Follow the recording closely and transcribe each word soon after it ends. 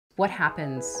What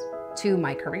happens to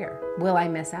my career? Will I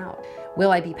miss out?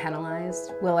 Will I be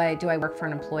penalized? Do I work for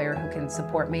an employer who can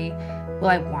support me? Will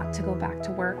I want to go back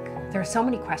to work? There are so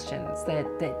many questions that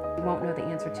you won't know the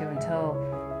answer to until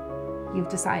you've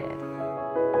decided.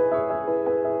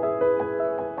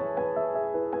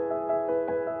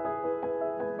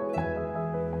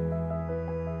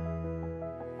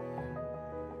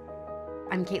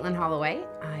 I'm Katelin Holloway.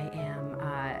 I am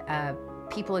a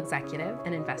people executive,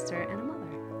 an investor, and a mother.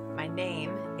 My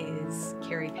name is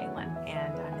Carrie Palin,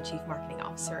 and I'm the Chief Marketing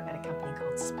Officer at a company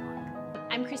called Splunk.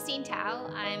 I'm Christine Tao.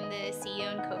 I'm the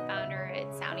CEO and co-founder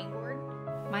at Sounding Board.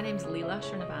 My name's Leela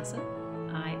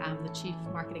Srinivasan. I am the Chief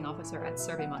Marketing Officer at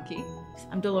SurveyMonkey.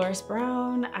 I'm Dolores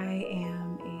Brown. I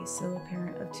am a solo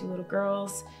parent of 2 little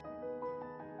girls.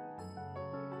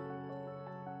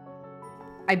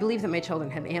 I believe that my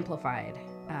children have amplified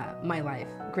my life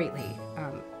greatly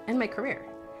and my career.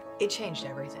 It changed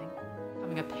everything.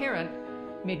 Becoming a parent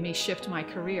made me shift my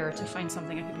career to find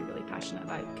something I could be really passionate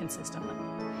about consistently.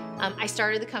 I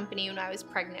started the company when I was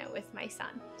pregnant with my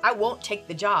son. I won't take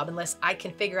the job unless I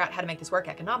can figure out how to make this work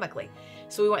economically.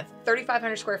 So we went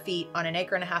 3,500 square feet on an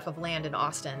acre and a half of land in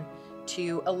Austin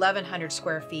to 1,100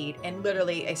 square feet and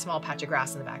literally a small patch of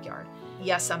grass in the backyard.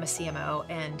 Yes, I'm a CMO,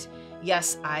 and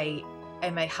yes, I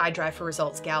am a high drive for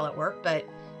results gal at work, but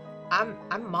I'm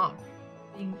a mom.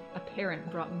 Being a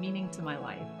parent brought meaning to my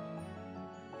life.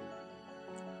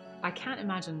 I can't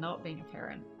imagine not being a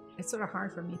parent. It's sort of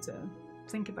hard for me to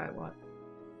think about what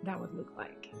that would look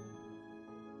like.